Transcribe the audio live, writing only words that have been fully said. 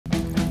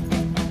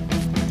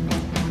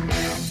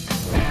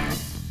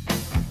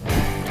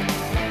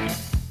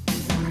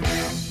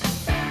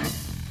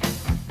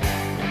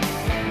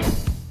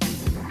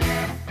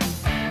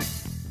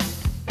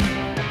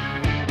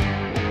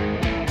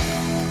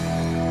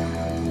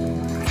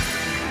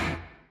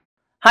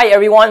Hi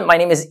everyone, my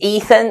name is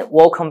Ethan.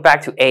 Welcome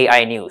back to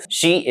AI News.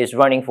 She is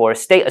running for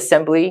State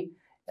Assembly,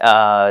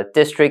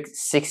 District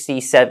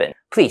 67.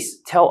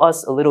 Please tell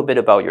us a little bit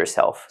about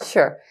yourself.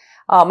 Sure.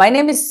 My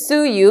name is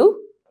Soo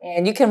Yoo,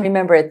 and you can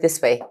remember it this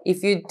way.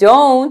 If you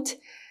don't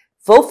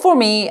vote for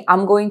me,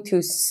 I'm going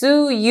to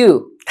sue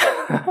you.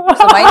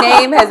 So my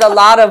name has a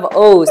lot of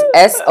O's.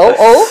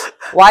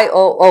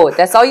 S-O-O-Y-O-O.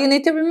 That's all you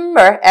need to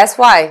remember.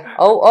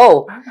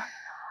 S-Y-O-O.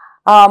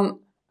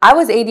 I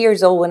was 80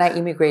 years old when I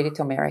immigrated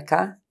to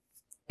America,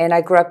 and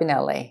I grew up in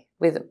LA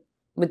with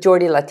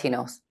majority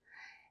Latinos.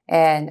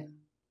 And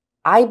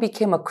I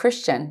became a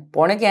Christian,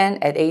 born again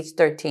at age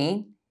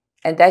 13,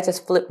 and that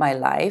just flipped my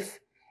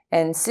life.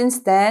 And since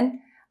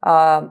then,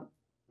 my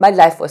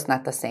life was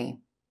not the same.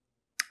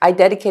 I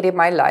dedicated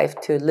my life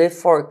to live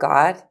for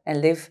God and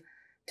live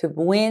to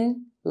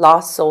win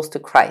lost souls to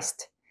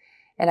Christ.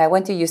 And I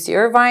went to UC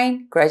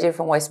Irvine, graduated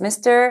from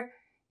Westminster,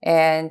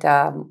 and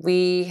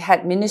we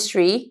had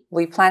ministry.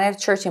 We planted a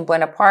church in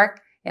Buena Park,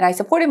 and I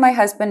supported my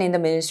husband in the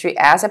ministry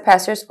as a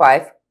pastor's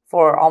wife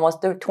for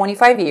almost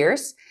 25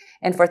 years.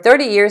 And for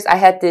 30 years, I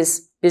had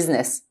this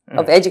business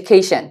of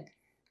education,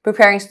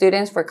 preparing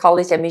students for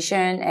college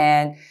admission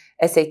and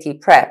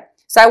SAT prep.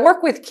 So I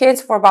worked with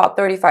kids for about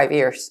 35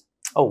 years.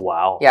 Oh,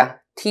 wow. Yeah,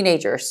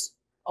 teenagers.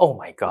 Oh,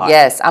 my God.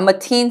 Yes, I'm a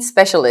teen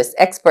specialist,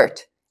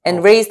 expert,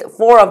 and raised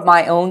 4 of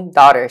my own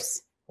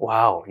daughters.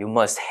 Wow, you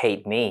must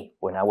hate me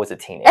when I was a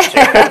teenager.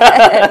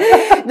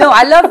 No,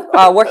 I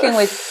love working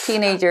with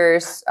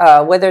teenagers,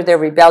 whether they're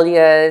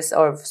rebellious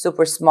or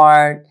super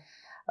smart,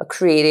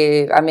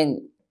 creative. I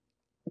mean,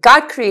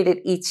 God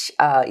created each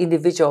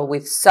individual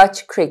with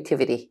such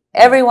creativity.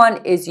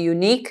 Everyone is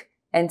unique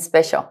and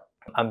special.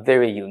 I'm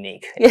very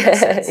unique in that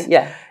sense.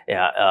 Yeah.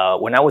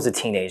 When I was a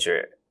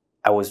teenager,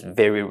 I was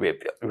very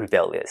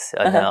rebellious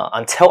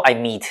until I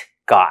meet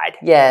God.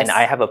 Yes. And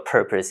I have a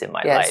purpose in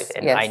my life,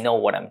 and I know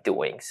what I'm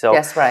doing. So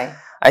that's right.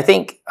 I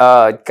think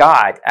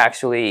God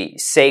actually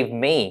saved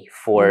me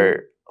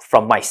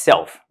from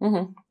myself.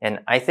 And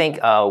I think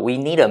we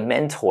need a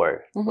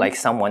mentor, like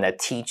someone that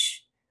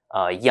teach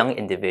young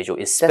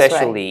individuals,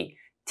 especially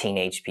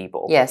teenage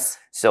people. Yes.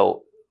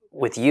 So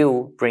with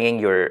you bringing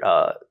your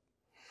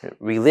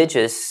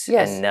religious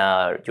and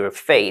your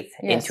faith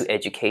into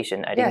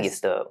education, I think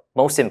is the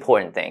most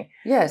important thing.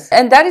 Yes.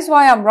 And that is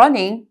why I'm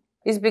running,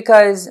 is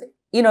because,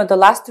 you know, the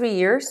last 3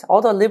 years,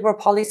 all the liberal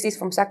policies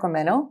from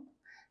Sacramento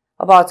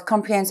about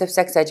comprehensive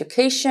sex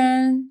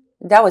education,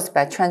 that was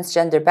bad,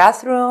 transgender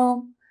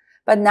bathroom.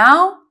 But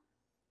now,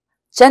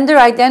 gender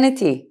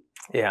identity.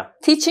 Yeah.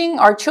 Teaching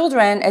our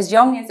children as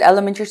young as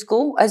elementary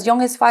school, as young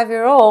as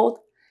 5-year-old,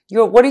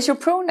 what is your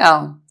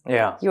pronoun?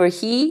 Yeah. You're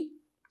he,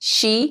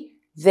 she,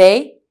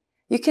 they.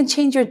 You can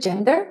change your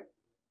gender.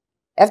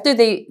 After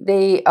they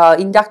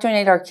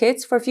indoctrinate our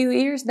kids for a few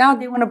years, now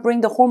they want to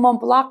bring the hormone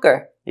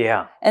blocker.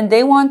 Yeah. And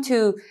they want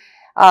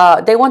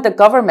the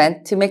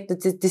government to make the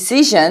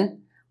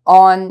decision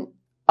on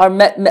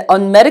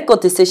medical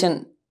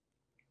decision.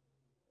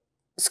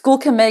 School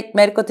can make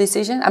medical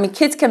decision. I mean,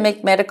 kids can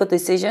make medical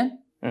decision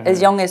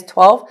as young as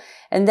 12,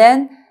 and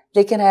then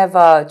they can have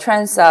a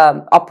trans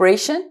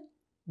operation.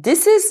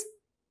 This is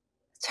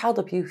child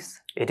abuse.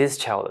 It is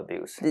child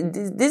abuse.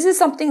 This is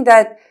something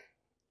that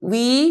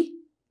we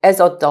as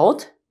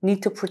adults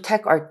need to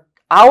protect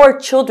our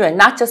children,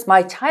 not just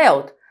my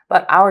child,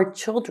 but our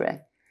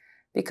children,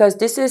 because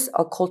this is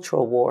a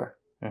cultural war.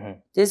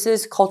 This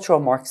is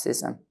cultural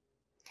Marxism.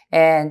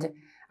 And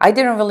I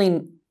didn't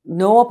really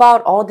know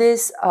about all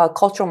this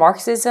cultural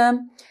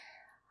Marxism,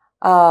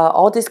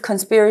 all these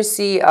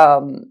conspiracy,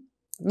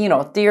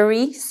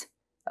 theories,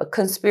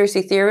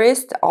 conspiracy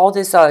theorists, all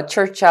this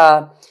church,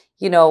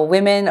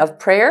 women of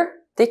prayer.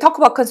 They talk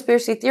about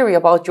conspiracy theory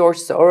about George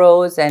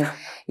Soros and,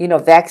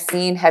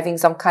 vaccine having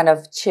some kind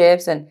of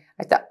chips. And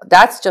I thought,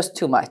 that's just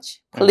too much.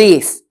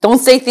 Please don't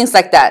say things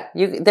like that.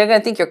 They're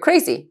going to think you're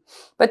crazy.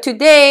 But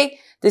today,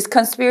 these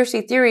conspiracy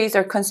theories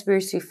are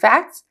conspiracy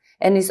facts,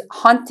 and it's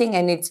hunting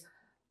and it's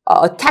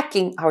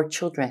attacking our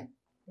children.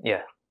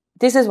 Yeah.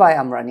 This is why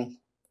I'm running.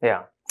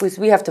 Yeah. Because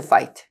we have to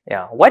fight.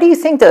 Yeah. Why do you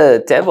think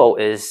the devil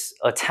is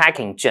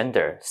attacking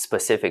gender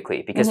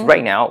specifically? Because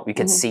right now, we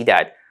can see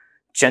that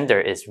gender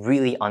is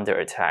really under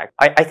attack.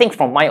 I think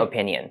from my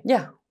opinion,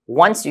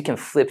 once you can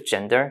flip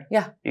gender,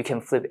 you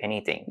can flip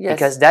anything. Yes.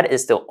 Because that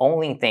is the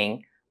only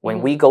thing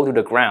when we go to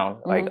the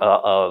ground, like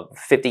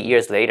 50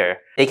 years later,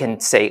 they can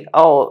say,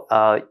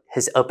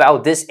 he's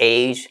about this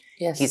age,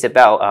 he's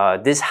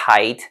about this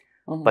height,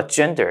 but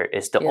gender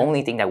is the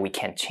only thing that we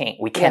can't change.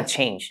 We can't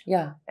change.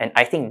 Yeah. And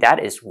I think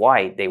that is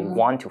why they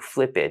want to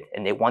flip it,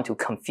 and they want to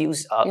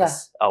confuse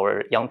us,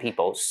 our young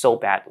people, so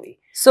badly.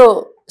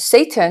 So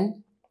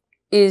Satan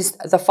is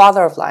the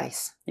father of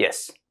lies.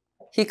 Yes.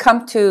 He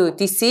come to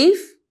deceive,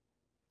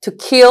 to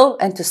kill,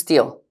 and to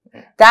steal.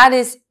 That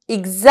is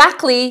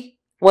exactly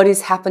what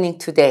is happening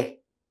today.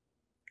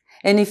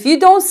 And if you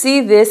don't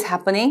see this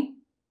happening,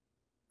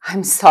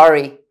 I'm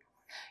sorry.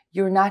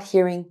 You're not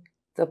hearing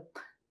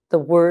the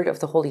word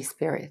of the Holy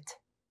Spirit.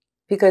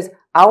 Because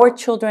our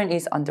children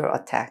is under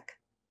attack.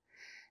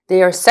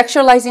 They are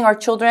sexualizing our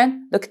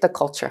children. Look at the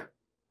culture.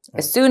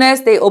 As soon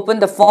as they open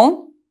the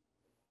phone,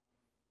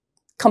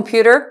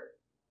 computer,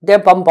 they're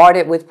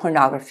bombarded with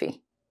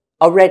pornography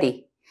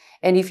already.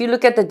 And if you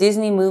look at the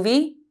Disney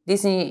movie,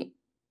 Disney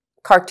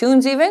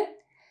cartoons even,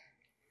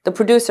 the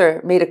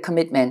producer made a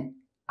commitment.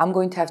 I'm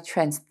going to have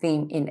trans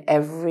theme in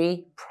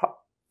every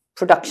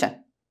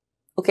production.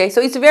 Okay, so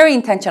it's very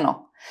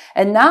intentional.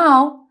 And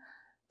now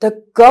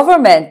the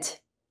government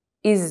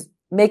is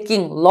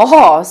making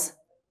laws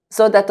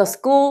so that the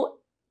school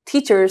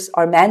teachers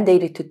are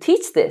mandated to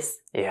teach this.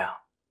 Yeah.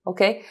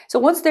 Okay, so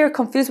once they're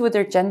confused with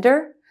their gender,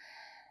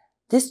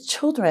 these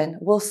children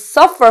will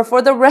suffer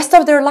for the rest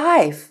of their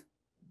life.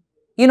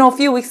 You know, a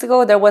few weeks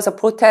ago, there was a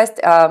protest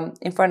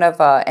in front of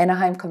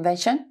Anaheim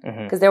convention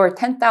because there were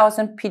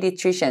 10,000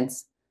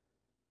 pediatricians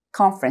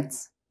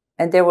conference,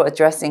 and they were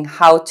addressing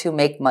how to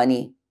make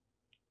money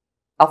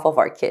off of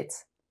our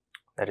kids.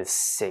 That is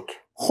sick.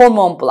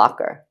 Hormone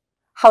blocker.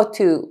 How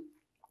to,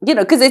 you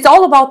know, because it's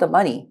all about the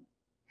money.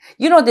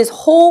 You know, this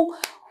whole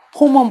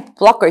hormone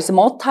blocker is a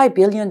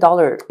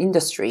multi-billion-dollar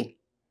industry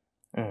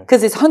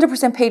because it's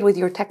 100% paid with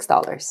your tax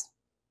dollars.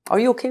 Are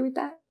you okay with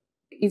that?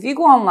 If you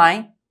go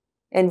online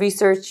and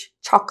research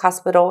Chalk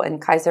Hospital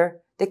and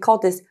Kaiser, they call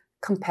this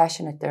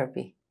compassionate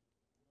therapy.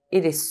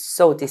 It is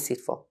so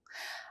deceitful.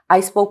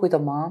 I spoke with a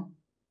mom.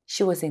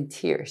 She was in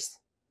tears.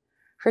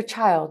 Her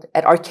child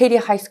at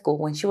Artesia High School,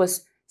 when she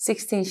was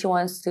 16, she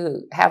wants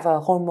to have a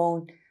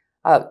hormone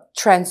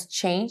trans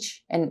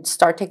change and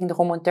start taking the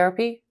hormone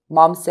therapy.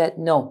 Mom said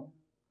no.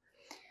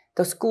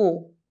 The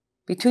school,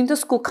 between the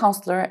school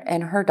counselor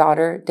and her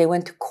daughter, they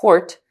went to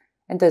court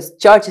and the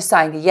judge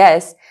signed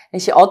yes.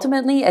 And she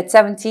ultimately, at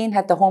 17,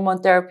 had the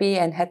hormone therapy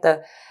and had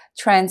the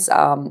trans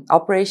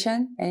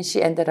operation, and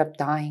she ended up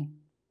dying.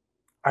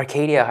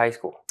 Artesia High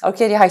School.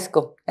 Artesia High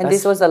School. And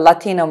this was a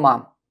Latina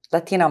mom.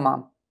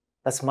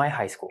 That's my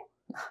high school.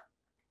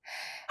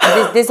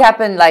 This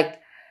happened like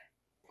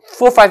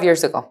 4 or 5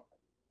 years ago.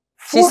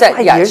 She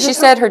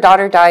said her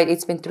daughter died.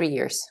 It's been 3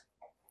 years.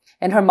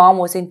 And her mom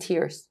was in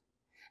tears.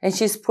 And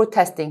she's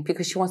protesting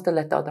because she wants to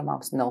let the other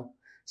moms know.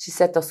 She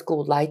said the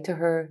school lied to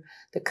her,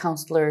 the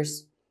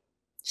counselors.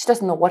 She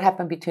doesn't know what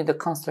happened between the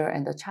counselor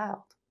and the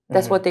child.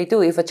 That's what they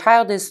do. If a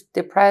child is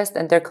depressed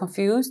and they're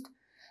confused,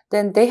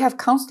 then they have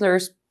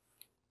counselors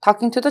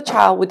talking to the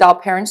child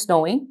without parents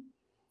knowing.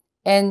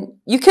 And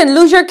you can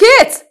lose your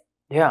kids.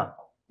 Yeah.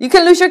 You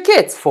can lose your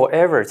kids.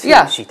 Forever, too.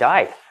 Yeah. She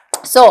died.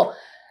 So,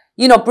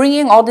 you know,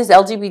 bringing all this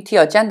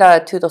LGBT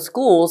agenda to the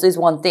schools is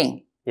one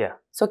thing. Yeah.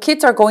 So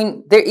kids are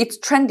going there. It's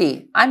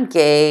trendy. I'm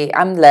gay.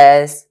 I'm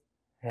les.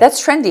 Yeah.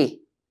 That's trendy.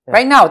 Yeah.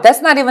 Right now.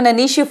 That's not even an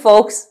issue,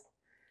 folks.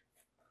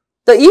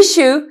 The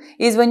issue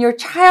is when your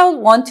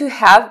child wants to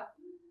have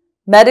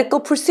medical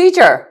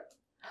procedure.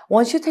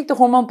 Once you take the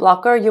hormone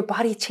blocker, your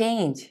body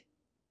change.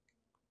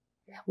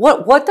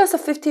 What does a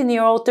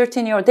 15-year-old,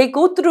 13-year-old, they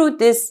go through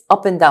this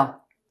up and down.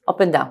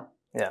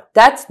 Yeah.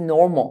 That's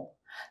normal.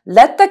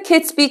 Let the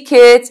kids be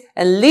kids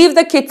and leave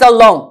the kids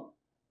alone.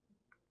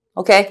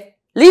 Okay?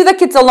 Leave the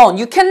kids alone.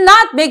 You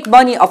cannot make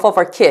money off of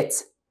our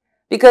kids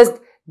because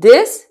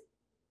this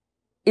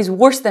is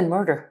worse than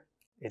murder.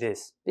 It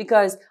is.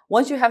 Because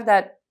once you have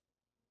that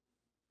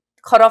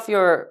cut off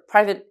your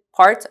private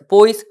parts,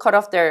 boys cut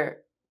off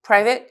their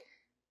private,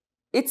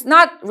 it's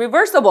not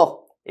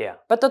reversible. Yeah.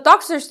 But the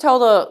doctors tell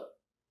the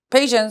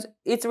patients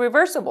it's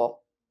reversible.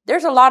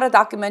 There's a lot of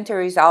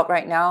documentaries out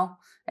right now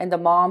and the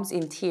moms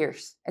in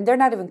tears. And they're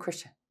not even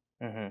Christian.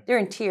 They're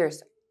in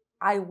tears.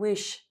 I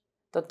wish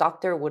the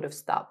doctor would have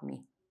stopped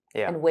me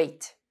and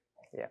wait.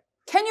 Yeah.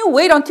 Can you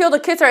wait until the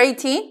kids are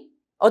 18?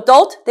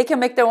 Adult, they can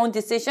make their own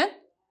decision.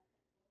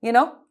 You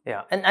know?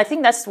 Yeah. And I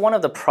think that's one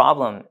of the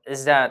problems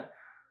is that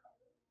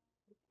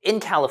in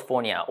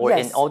California or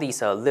in all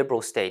these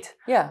liberal states,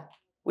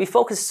 we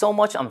focus so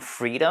much on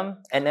freedom,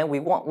 and then we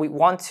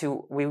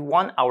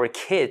want our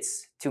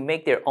kids to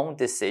make their own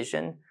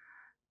decision,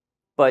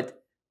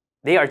 but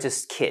they are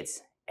just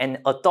kids, and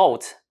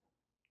adults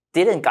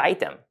didn't guide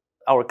them.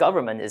 Our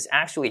government is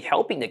actually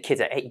helping the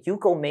kids. Hey, you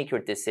go make your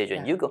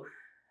decision. You go.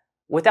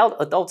 Without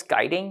adults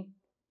guiding,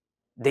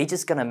 they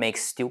just gonna make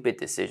stupid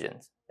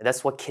decisions.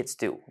 That's what kids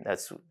do.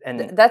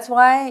 That's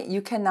why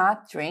you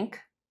cannot drink.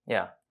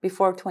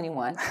 Before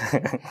 21.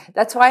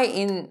 That's why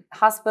in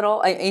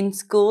in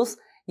schools,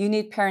 you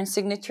need parents'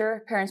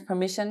 signature, parents'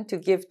 permission to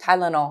give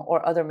Tylenol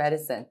or other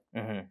medicine.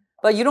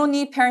 But you don't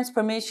need parents'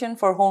 permission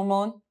for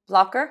hormone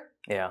blocker.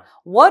 Yeah.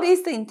 What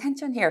is the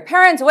intention here?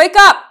 Parents, wake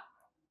up!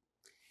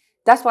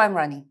 That's why I'm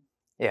running.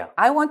 Yeah.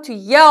 I want to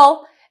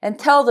yell and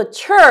tell the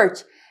church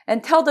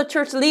and tell the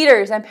church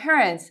leaders and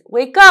parents,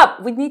 wake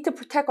up! We need to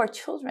protect our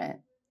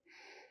children.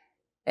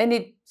 And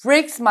it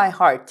breaks my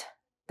heart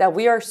that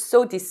we are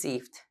so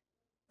deceived,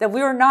 that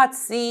we are not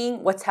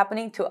seeing what's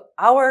happening to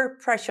our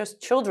precious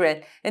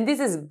children. And this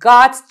is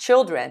God's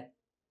children,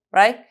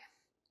 right?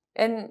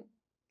 And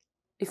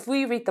if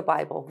we read the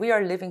Bible, we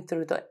are living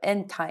through the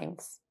end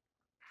times.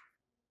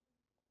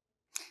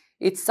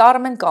 It's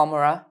Sodom and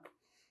Gomorrah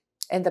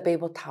and the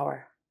Babel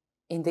Tower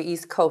in the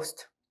East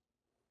Coast.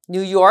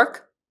 New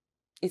York,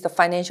 is the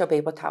financial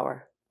Babel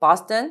Tower.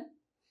 Boston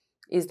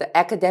is the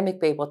academic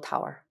Babel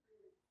Tower.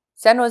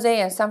 San Jose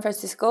and San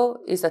Francisco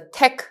is a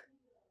tech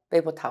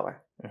Babel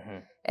Tower.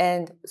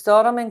 And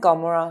Sodom and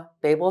Gomorrah,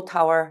 Babel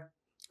Tower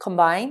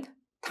combined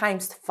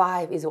times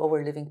 5 is what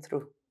we're living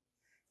through.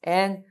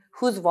 And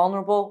who's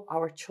vulnerable?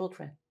 Our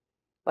children.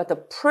 But the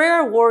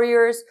prayer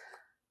warriors,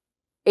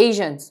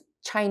 Asians,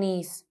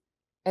 Chinese,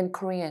 and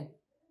Korean,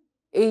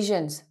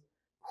 Asians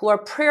who are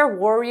prayer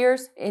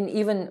warriors, and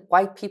even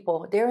white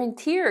people, they're in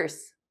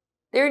tears.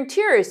 They're in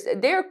tears.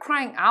 They're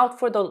crying out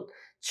for the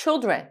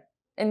children.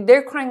 And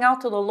they're crying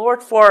out to the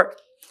Lord for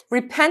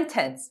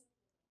repentance.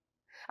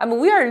 I mean,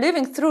 we are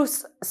living through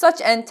such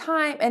end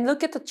time, and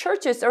look at the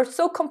churches, they're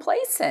so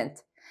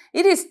complacent.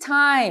 It is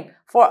time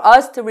for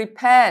us to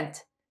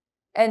repent.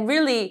 And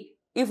really,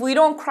 if we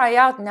don't cry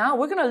out now,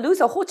 we're going to lose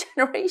a whole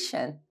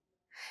generation.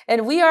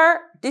 And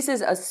this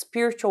is a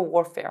spiritual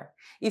warfare.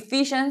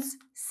 Ephesians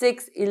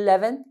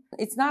 6:11,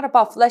 it's not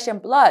about flesh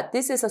and blood.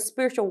 This is a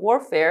spiritual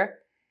warfare.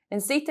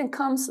 And Satan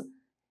comes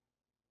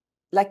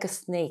like a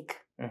snake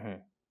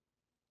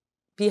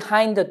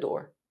behind the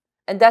door.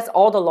 And that's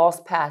all the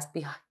lost past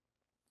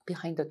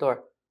behind the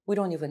door. We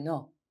don't even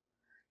know.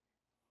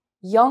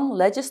 Young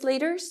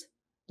legislators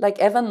like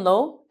Evan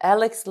Lowe,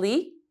 Alex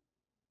Lee,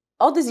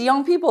 all these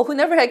young people who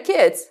never had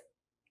kids.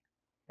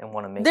 And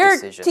want to make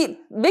decisions. They're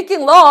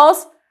making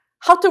laws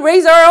how to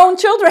raise our own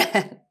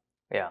children.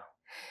 Yeah.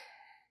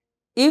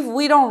 If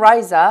we don't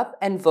rise up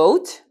and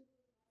vote,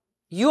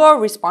 you are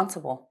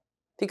responsible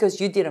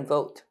because you didn't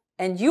vote.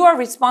 And you are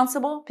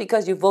responsible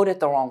because you voted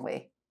the wrong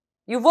way.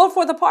 You vote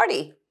for the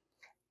party.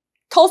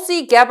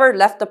 Tulsi Gabbard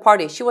left the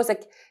party. She was a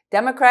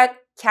Democrat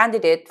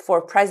candidate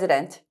for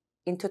president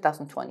in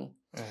 2020.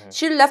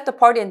 She left the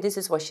party, and this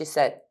is what she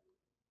said.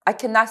 I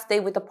cannot stay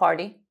with the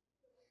party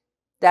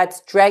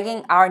that's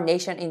dragging our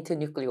nation into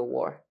nuclear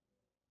war.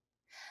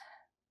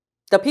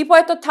 The people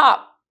at the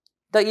top,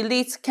 the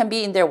elites, can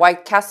be in their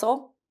White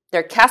Castle,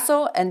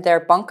 and their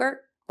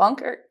bunker.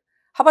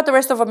 How about the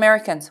rest of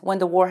Americans when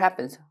the war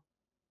happens?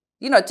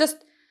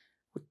 Just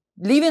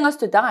leaving us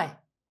to die.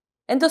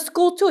 And the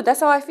school too, that's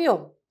how I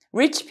feel.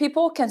 Rich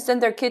people can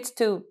send their kids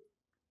to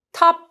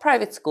top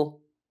private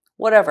school,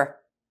 whatever.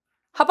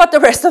 How about the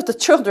rest of the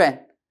children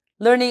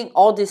learning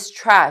all this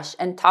trash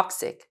and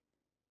toxic?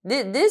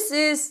 This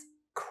is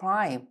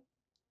crime.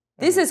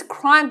 This is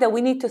crime that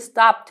we need to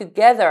stop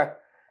together.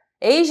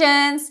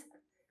 Asians,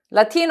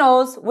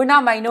 Latinos, we're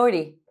not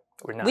minority.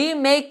 We're not. We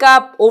make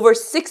up over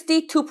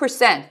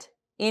 62%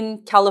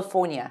 in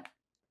California.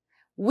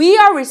 We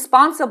are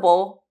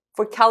responsible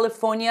for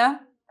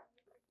California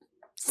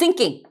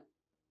sinking.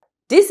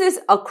 This is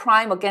a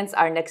crime against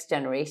our next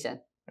generation.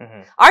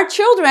 Our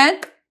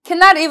children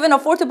cannot even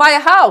afford to buy a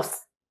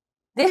house.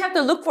 They have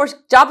to look for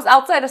jobs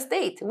outside the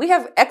state. We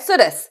have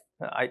exodus.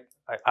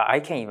 I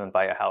can't even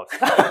buy a house.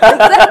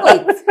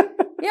 Exactly.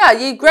 Yeah,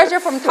 you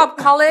graduate from top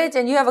college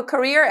and you have a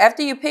career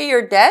after you pay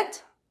your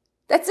debt.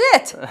 That's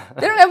it.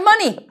 They don't have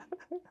money.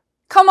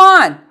 Come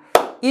on.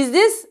 Is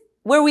this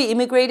where we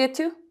immigrated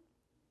to?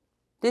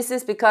 This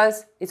is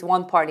because it's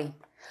one party.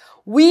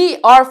 We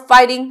are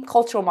fighting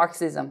cultural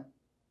Marxism.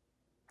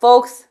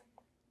 Folks,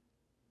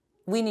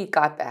 we need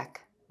God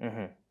back.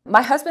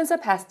 My husband's a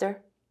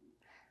pastor.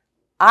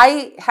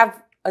 I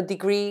have a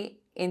degree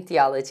in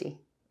theology.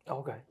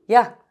 Okay.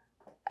 Yeah.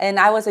 And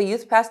I was a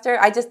youth pastor.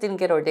 I just didn't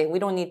get ordained. We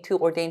don't need 2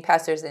 ordained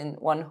pastors in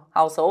one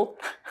household.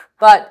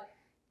 But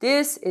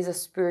this is a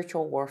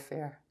spiritual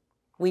warfare.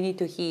 We need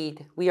to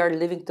heed. We are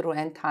living through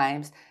end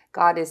times.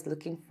 God is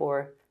looking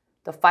for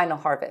the final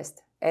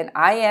harvest. And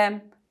I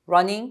am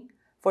running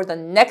for the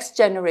next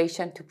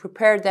generation to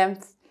prepare them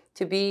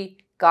to be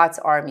God's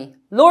army.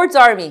 Lord's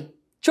army.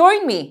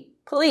 Join me,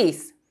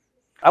 please.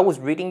 I was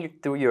reading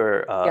through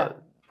your,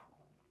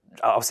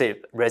 I'll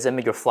say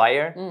resume, your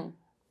flyer.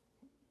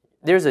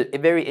 There's a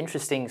very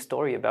interesting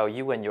story about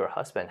you and your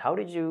husband. How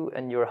did you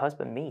and your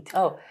husband meet?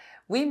 Oh,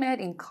 we met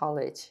in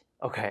college.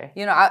 Okay.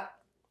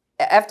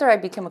 After I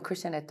became a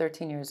Christian at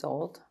 13 years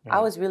old, I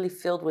was really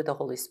filled with the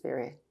Holy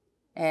Spirit.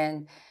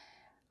 And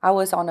I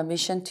was on a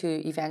mission to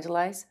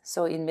evangelize.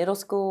 So in middle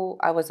school,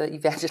 I was an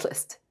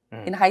evangelist.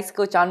 In high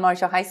school, John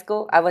Marshall High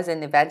School, I was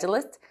an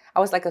evangelist.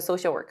 I was like a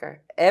social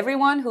worker.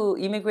 Everyone who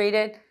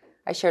immigrated,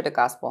 I shared the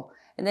gospel.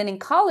 And then in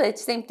college,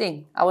 same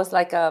thing. I was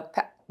like a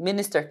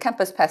minister,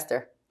 campus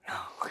pastor.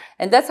 Okay.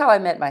 And that's how I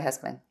met my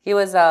husband. He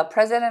was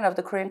president of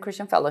the Korean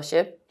Christian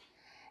Fellowship.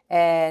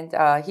 And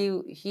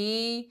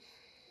he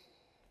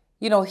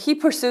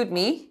pursued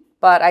me.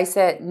 But I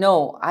said,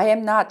 no, I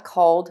am not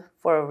called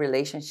for a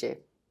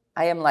relationship.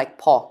 I am like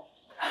Paul.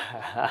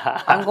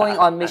 I'm going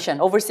on mission,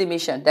 overseas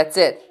mission. That's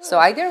it. So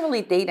I didn't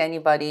really date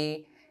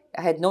anybody.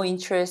 I had no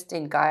interest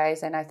in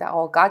guys. And I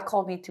thought, God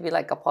called me to be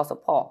like Apostle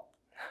Paul.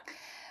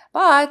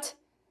 But,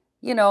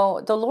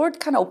 the Lord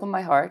kind of opened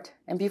my heart.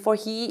 And before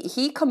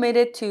he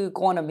committed to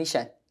go on a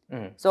mission.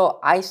 So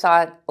I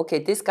thought, okay,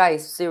 this guy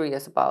is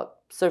serious about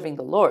serving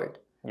the Lord.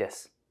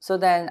 Yes. So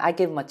then I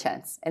gave him a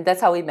chance. And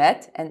that's how we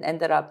met and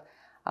ended up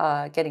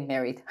getting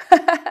married.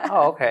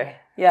 Oh, okay.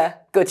 Yeah.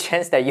 Good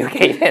chance that you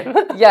gave him.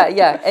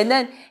 Yeah. And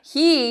then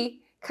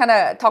he kind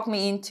of talked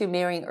me into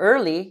marrying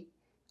early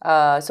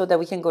so that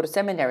we can go to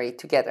seminary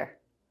together.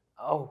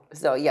 Oh.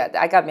 So, yeah,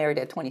 I got married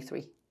at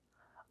 23.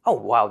 Oh,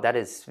 wow. That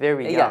is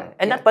very young. Yeah,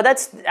 And but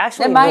that's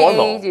actually and my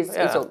normal. age is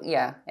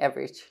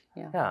average.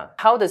 Yeah.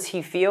 How does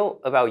he feel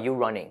about you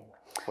running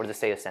for the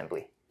state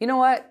assembly? You know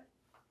what?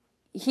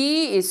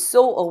 He is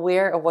so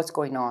aware of what's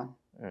going on.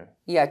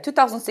 Yeah,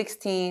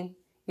 2016,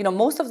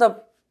 most of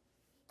the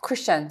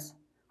Christians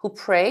who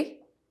pray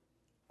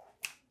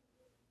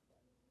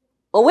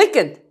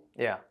awakened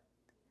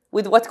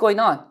with what's going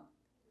on.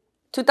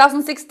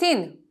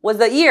 2016 was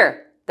the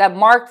year that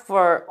marked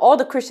for all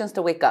the Christians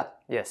to wake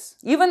up. Yes.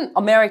 Even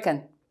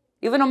American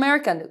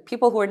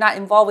people who are not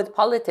involved with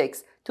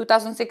politics,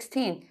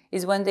 2016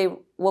 is when they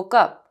woke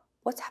up.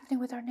 What's happening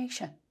with our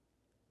nation?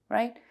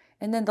 Right?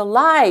 And then the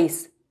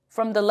lies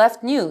from the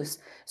left news.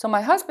 So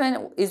my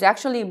husband is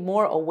actually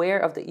more aware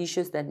of the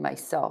issues than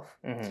myself.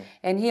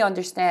 And he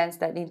understands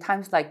that in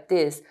times like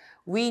this,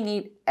 we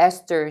need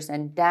Esthers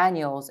and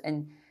Daniels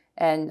and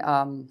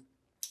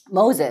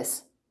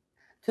Moses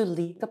to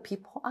lead the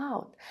people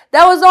out.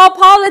 That was all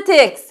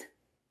politics.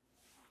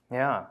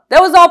 Yeah.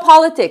 That was all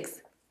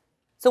politics.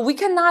 So we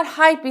cannot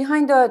hide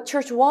behind the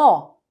church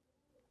wall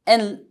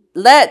and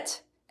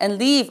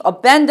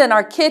abandon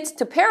our kids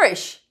to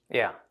perish.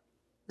 Yeah.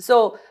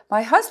 So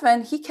my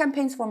husband, he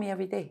campaigns for me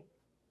every day.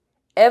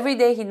 Every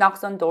day he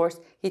knocks on doors,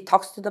 he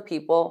talks to the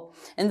people.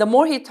 And the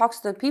more he talks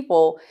to the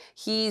people,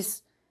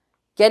 he's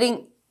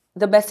getting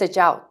the message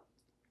out.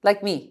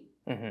 Like me.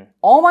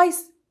 All my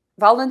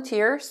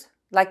volunteers,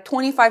 like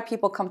 25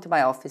 people come to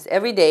my office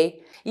every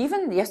day.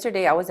 Even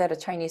yesterday, I was at a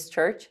Chinese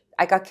church.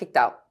 I got kicked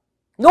out.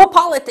 No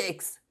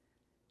politics.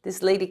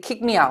 This lady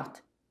kicked me out.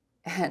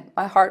 And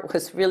my heart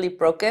was really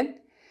broken.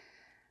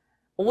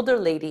 Older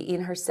lady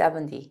in her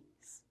 70s.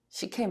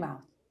 She came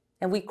out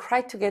and we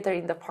cried together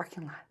in the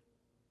parking lot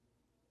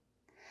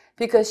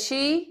because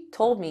she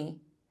told me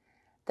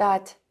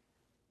that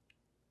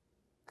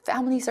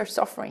families are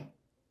suffering.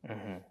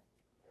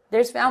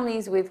 There's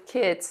families with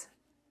kids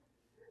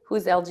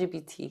who's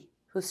LGBT,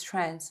 who's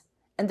trans,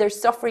 and they're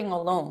suffering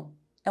alone.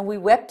 And we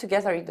wept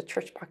together in the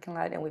church parking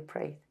lot and we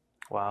prayed.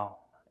 Wow.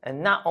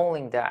 And not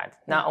only that,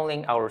 not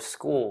only our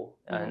school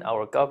and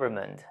our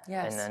government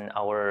and then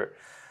our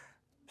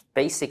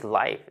basic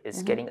life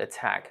is getting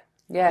attacked.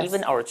 Yes.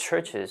 Even our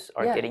churches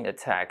are getting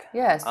attacked.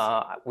 Yes.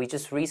 We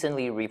just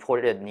recently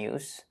reported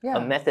news. A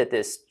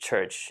Methodist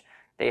church,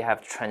 they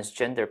have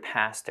transgender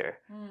pastor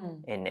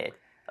in it.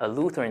 A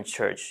Lutheran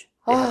church,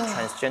 they have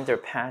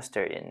transgender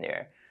pastor in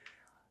there.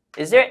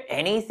 Is there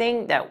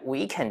anything that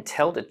we can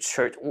tell the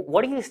church?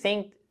 What do you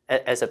think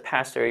as a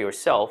pastor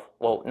yourself?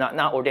 Well,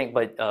 not ordained,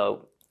 but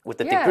with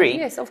the degree.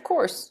 Yes, of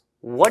course.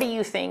 What do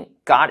you think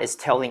God is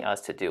telling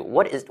us to do?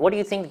 What do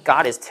you think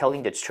God is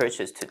telling the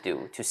churches to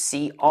do to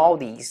see all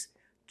these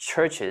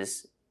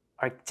churches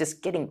are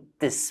just getting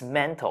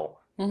dismantled?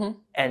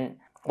 And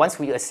once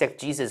we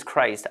accept Jesus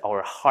Christ,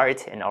 our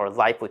heart and our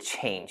life will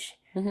change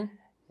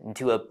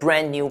into a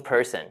brand new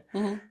person.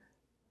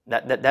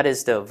 That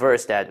is the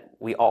verse that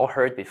we all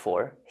heard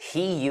before.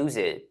 He used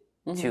it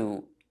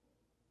to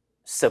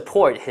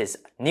support his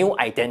new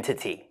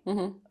identity,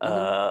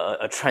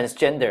 a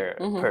transgender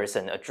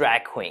person, a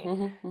drag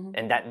queen,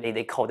 and that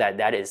they call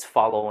that is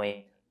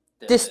following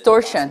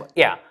distortion.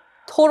 Yeah,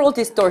 total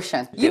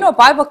distortion. You know,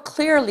 Bible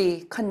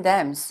clearly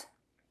condemns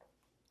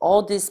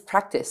all this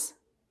practice,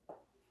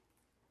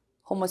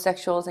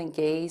 homosexuals and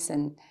gays,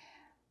 and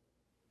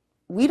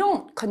we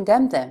don't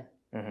condemn them.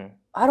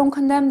 I don't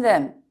condemn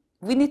them.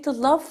 We need to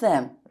love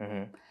them.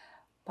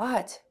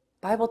 But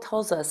Bible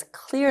tells us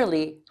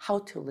clearly how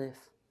to live.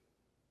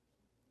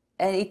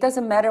 And it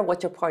doesn't matter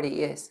what your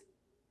party is.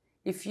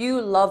 If you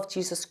love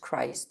Jesus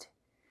Christ,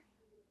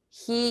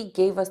 He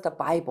gave us the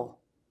Bible.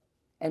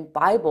 And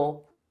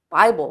Bible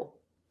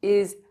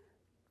is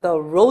the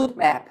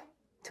roadmap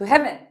to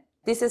heaven.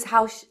 This is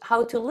how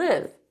to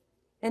live.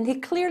 And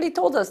He clearly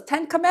told us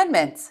 10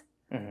 commandments.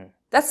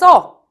 That's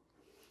all.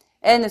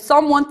 And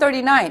Psalm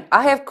 139,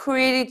 I have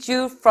created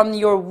you from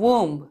your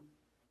womb.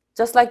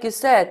 Just like you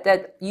said,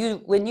 that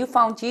when you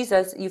found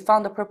Jesus, you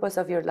found the purpose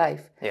of your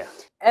life. Yeah.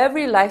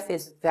 Every life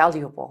is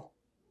valuable.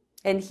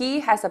 And He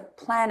has a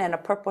plan and a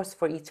purpose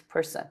for each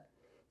person.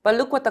 But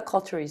look what the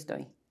culture is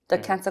doing. The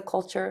cancel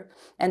culture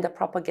and the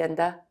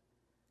propaganda.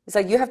 It's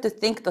like you have to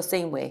think the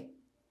same way.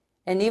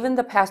 And even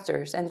the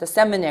pastors and the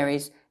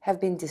seminaries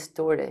have been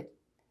distorted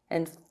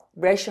and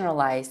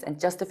rationalized and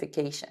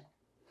justification.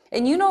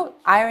 And you know,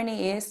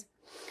 irony is,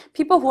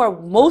 people who are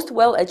most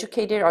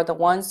well-educated are the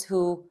ones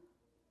who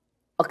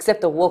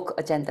accept the woke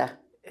agenda.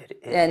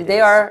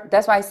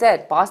 That's why I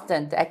said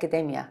Boston, the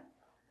academia.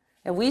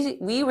 And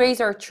we raise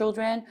our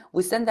children,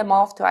 we send them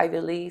off to Ivy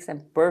Leagues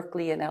and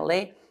Berkeley and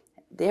LA.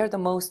 They're the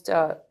most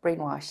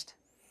brainwashed.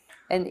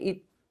 And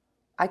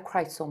I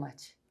cried so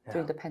much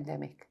during the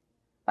pandemic.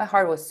 My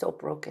heart was so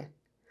broken.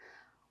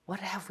 What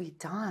have we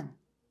done?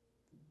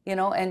 You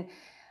know, and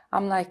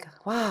I'm like,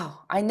 wow,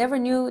 I never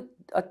knew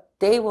a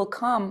day will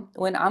come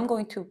when I'm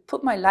going to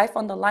put my life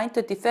on the line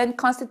to defend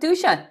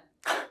Constitution.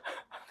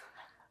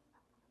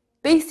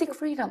 Basic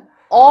freedom.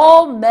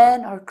 All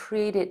men are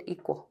created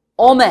equal.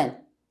 All men.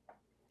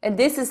 And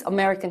this is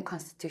American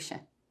Constitution.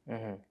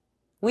 Mm-hmm.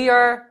 We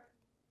are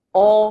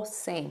all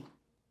same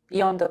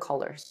beyond the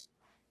colors.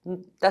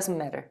 Doesn't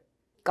matter.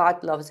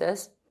 God loves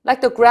us. Like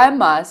the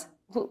grandmas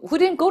who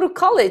didn't go to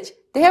college.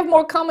 They have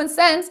more common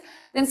sense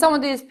than some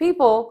of these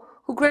people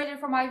who graduated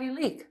from Ivy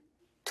League.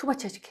 Too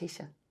much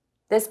education.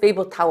 That's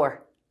Babel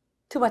Tower.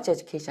 Too much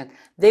education.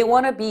 They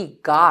want to be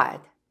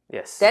God.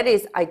 Yes. That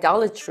is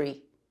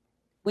idolatry.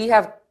 We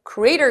have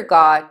creator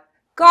God.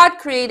 God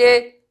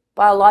created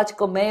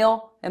biological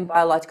male and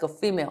biological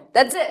female.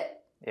 That's it.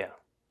 Yeah.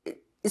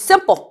 It's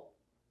simple.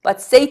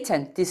 But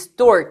Satan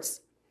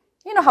distorts.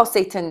 You know how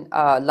Satan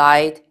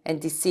lied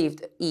and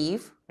deceived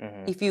Eve?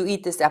 Mm-hmm. If you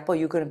eat this apple,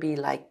 you're going to be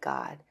like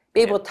God.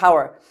 Babel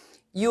Tower.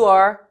 You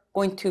are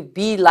going to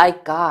be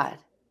like God.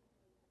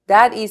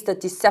 That is the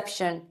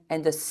deception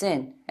and the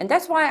sin. And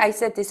that's why I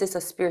said this is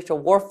a spiritual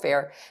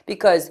warfare,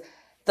 because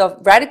the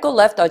radical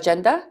left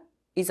agenda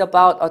is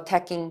about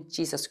attacking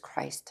Jesus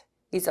Christ.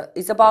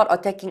 It's about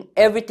attacking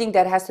everything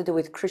that has to do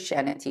with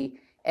Christianity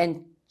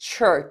and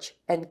church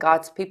and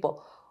God's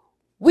people.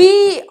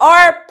 We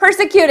are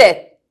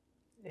persecuted.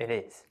 It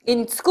is.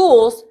 In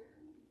schools,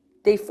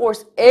 they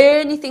force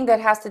anything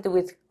that has to do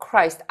with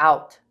Christ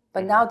out.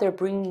 But now they're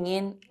bringing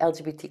in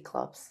LGBT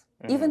clubs,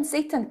 even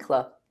Satan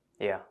club.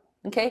 Yeah.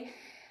 Okay?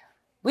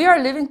 We are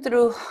living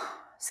through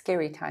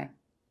scary time.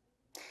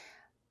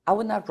 I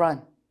would not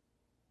run.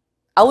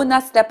 I would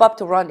not step up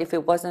to run if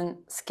it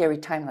wasn't scary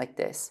time like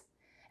this.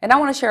 And I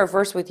want to share a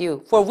verse with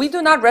you. For we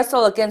do not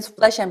wrestle against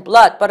flesh and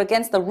blood, but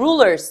against the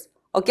rulers,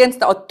 against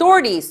the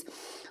authorities,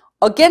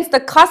 against the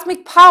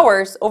cosmic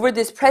powers over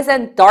this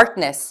present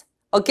darkness,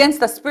 against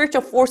the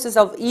spiritual forces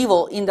of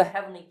evil in the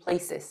heavenly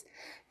places.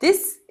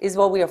 This is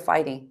what we are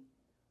fighting.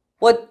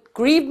 What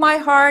grieved my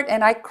heart,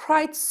 and I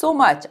cried so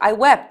much. I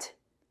wept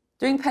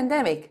during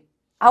pandemic.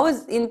 I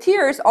was in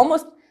tears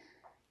almost,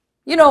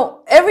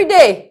 every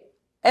day.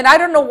 And I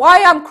don't know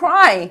why I'm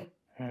crying.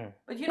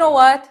 But you know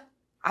what?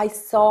 I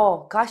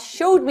saw, God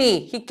showed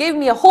me, He gave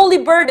me a holy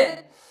burden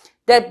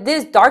that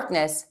this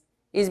darkness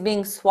is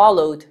being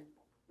swallowed,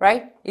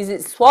 right? Is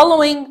it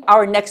swallowing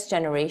our next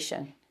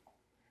generation?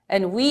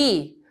 And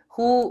we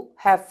who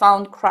have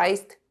found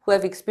Christ, who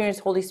have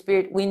experienced Holy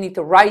Spirit, we need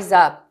to rise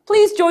up.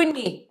 Please join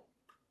me.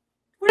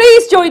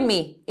 Please join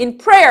me in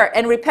prayer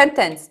and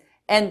repentance.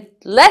 And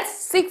let's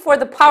seek for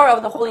the power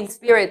of the Holy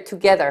Spirit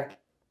together.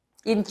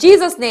 In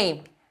Jesus'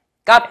 name,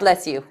 God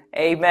bless you.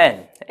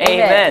 Amen.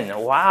 Amen.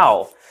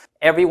 Wow.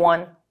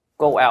 Everyone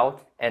go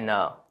out and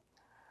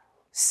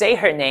say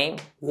her name,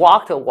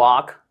 walk the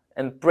walk,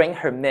 and bring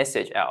her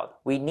message out.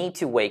 We need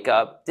to wake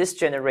up. This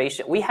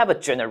generation, we have a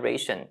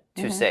generation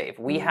to save.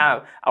 We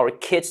have our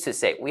kids to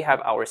save. We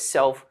have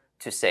ourselves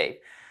to save.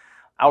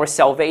 Our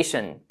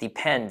salvation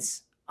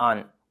depends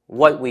on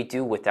what we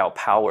do with our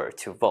power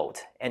to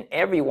vote. And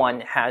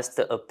everyone has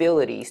the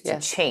abilities to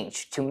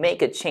change, to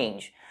make a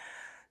change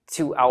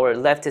to our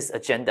leftist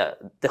agenda,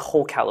 the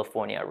whole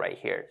California right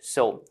here.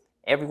 So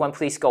everyone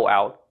please go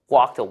out,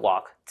 walk the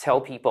walk, tell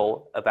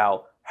people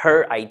about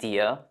her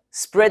idea,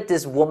 spread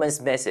this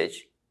woman's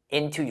message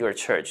into your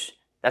church.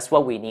 That's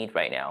what we need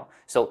right now.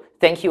 So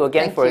thank you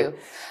again for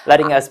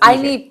letting us be here.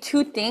 I need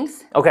two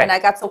things. Okay. And I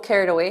got so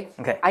carried away.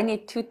 Okay. I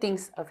need two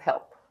things of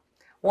help.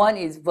 One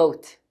is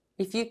vote.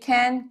 If you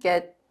can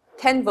get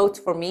 10 votes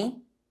for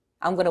me,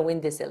 I'm going to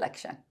win this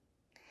election.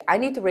 I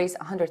need to raise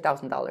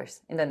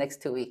 $100,000 in the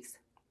next 2 weeks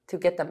to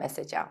get the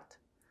message out.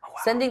 Oh, wow.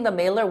 Sending the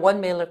mailer, one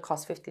mailer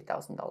costs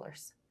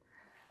 $50,000.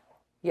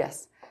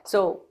 Yes.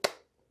 So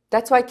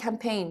that's why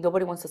campaign,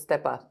 nobody wants to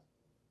step up.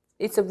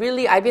 It's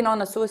I've been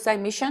on a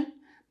suicide mission,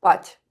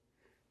 but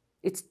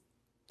it's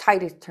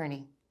tide is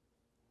turning.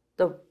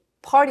 The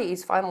party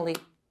is finally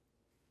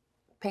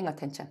paying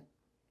attention.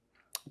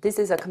 This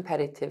is a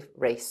competitive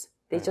race.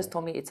 They just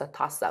told me it's a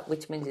toss-up,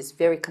 which means it's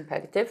very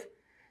competitive.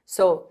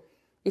 So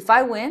if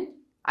I win,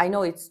 I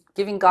know it's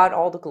giving God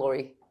all the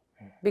glory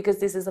because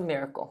this is a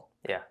miracle.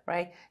 Yeah.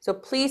 Right? So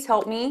please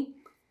help me.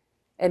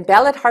 And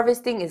ballot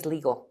harvesting is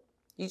legal.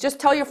 You just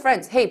tell your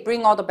friends, hey,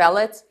 bring all the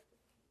ballots,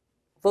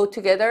 vote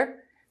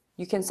together.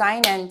 You can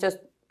sign and just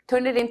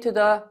turn it into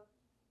the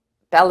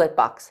ballot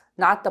box,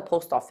 not the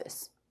post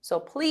office. So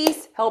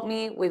please help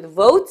me with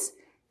votes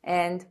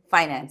and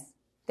finance.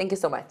 Thank you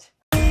so much.